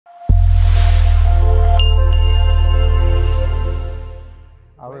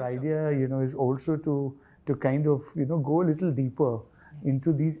also to kind of, go a little deeper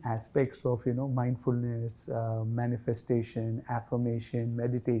into these aspects of, mindfulness, manifestation, affirmation,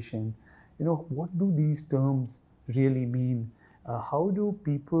 meditation. What do these terms really mean? How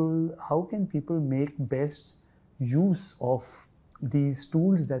can people make best use of these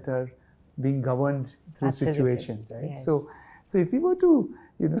tools that are being governed through Absolutely. situations, right? Yes. So if we were to,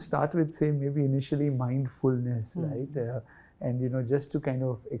 start with, say, maybe initially mindfulness, right? And, just to kind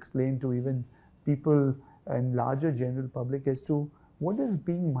of explain to even people and larger general public as to what does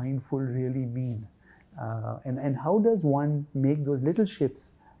being mindful really mean? And how does one make those little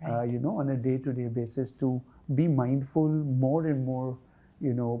shifts, on a day-to-day basis to be mindful more and more,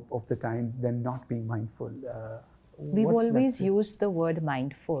 of the time than not being mindful? We've always used the word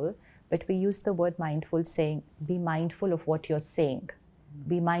mindful, but we use the word mindful saying, be mindful of what you're saying,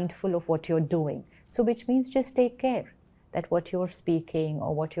 be mindful of what you're doing. So which means just take care that what you're speaking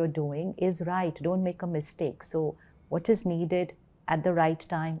or what you're doing is right. Don't make a mistake. So what is needed at the right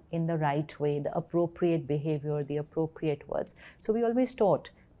time, in the right way, the appropriate behavior, the appropriate words. So we always taught,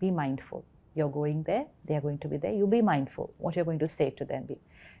 be mindful. You're going there, they're going to be there. You be mindful what you're going to say to them.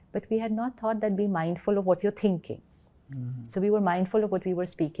 But we had not thought that be mindful of what you're thinking. So we were mindful of what we were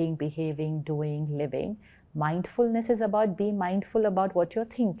speaking, behaving, doing, living. Mindfulness is about being mindful about what you're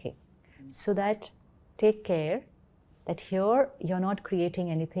thinking. So that take care that here you're not creating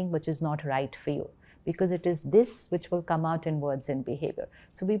anything which is not right for you, because it is this which will come out in words and behavior.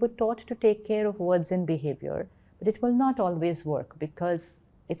 So we were taught to take care of words and behavior, but it will not always work because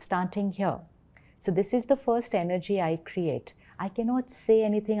it's starting here. So this is the first energy I create. I cannot say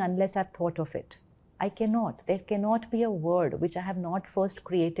anything unless I've thought of it. I cannot. There cannot be a word which I have not first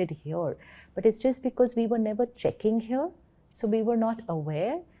created here. But it's just because we were never checking here, so we were not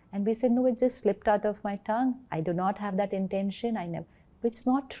aware, and we said, no, it just slipped out of my tongue. I do not have that intention. It's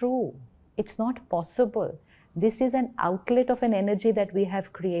not true. It's not possible. This is an outlet of an energy that we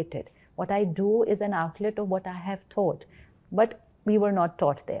have created. What I do is an outlet of what I have thought. But we were not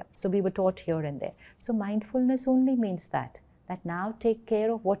taught there. So we were taught here and there. So mindfulness only means that now take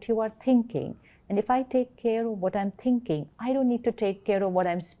care of what you are thinking. And if I take care of what I'm thinking, I don't need to take care of what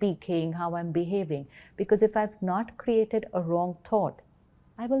I'm speaking, how I'm behaving. Because if I've not created a wrong thought,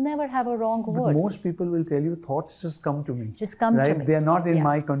 I will never have a wrong word. But most people will tell you thoughts just come to me. Just come to me. They are not in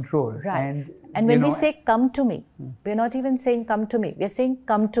my control. Right. And when we say come to me, we're not even saying come to me. We're saying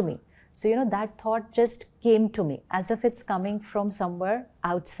come to me. So, that thought just came to me as if it's coming from somewhere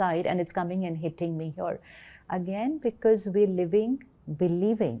outside and it's coming and hitting me here. Again, because we're living,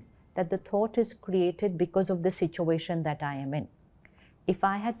 believing that the thought is created because of the situation that I am in. If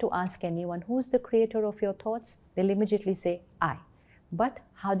I had to ask anyone, who's the creator of your thoughts? They'll immediately say, I. But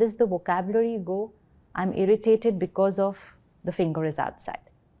how does the vocabulary go? I'm irritated because of the finger is outside.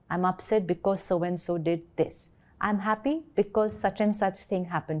 I'm upset because so-and-so did this. I'm happy because such and such thing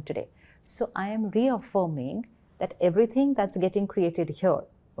happened today. So I am reaffirming that everything that's getting created here,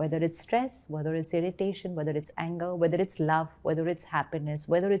 whether it's stress, whether it's irritation, whether it's anger, whether it's love, whether it's happiness,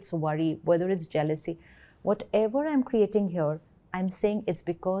 whether it's worry, whether it's jealousy, whatever I'm creating here, I'm saying it's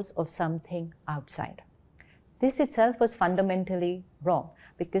because of something outside. This itself was fundamentally wrong,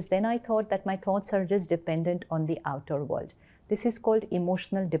 because then I thought that my thoughts are just dependent on the outer world. This is called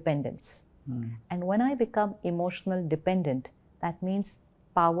emotional dependence. And when I become emotional dependent, that means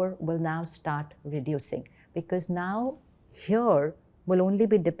power will now start reducing, because now here will only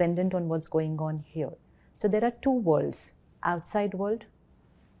be dependent on what's going on here. So there are two worlds, outside world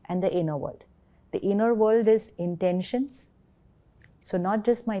and the inner world. The inner world is intentions. So not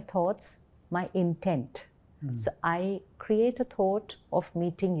just my thoughts, my intent. So I create a thought of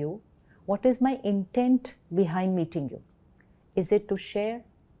meeting you. What is my intent behind meeting you? Is it to share?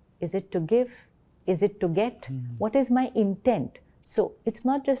 Is it to give? Is it to get? What is my intent? So it's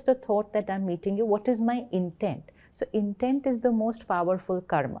not just a thought that I'm meeting you. What is my intent? So intent is the most powerful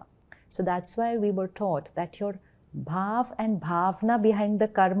karma. So that's why we were taught that your bhav and bhavna behind the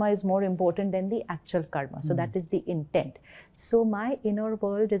karma is more important than the actual karma. So that is the intent. So my inner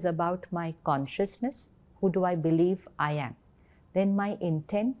world is about my consciousness. Who do I believe I am? Then my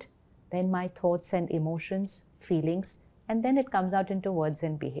intent, then my thoughts and emotions, feelings, and then it comes out into words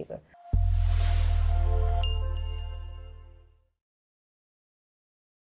and behavior.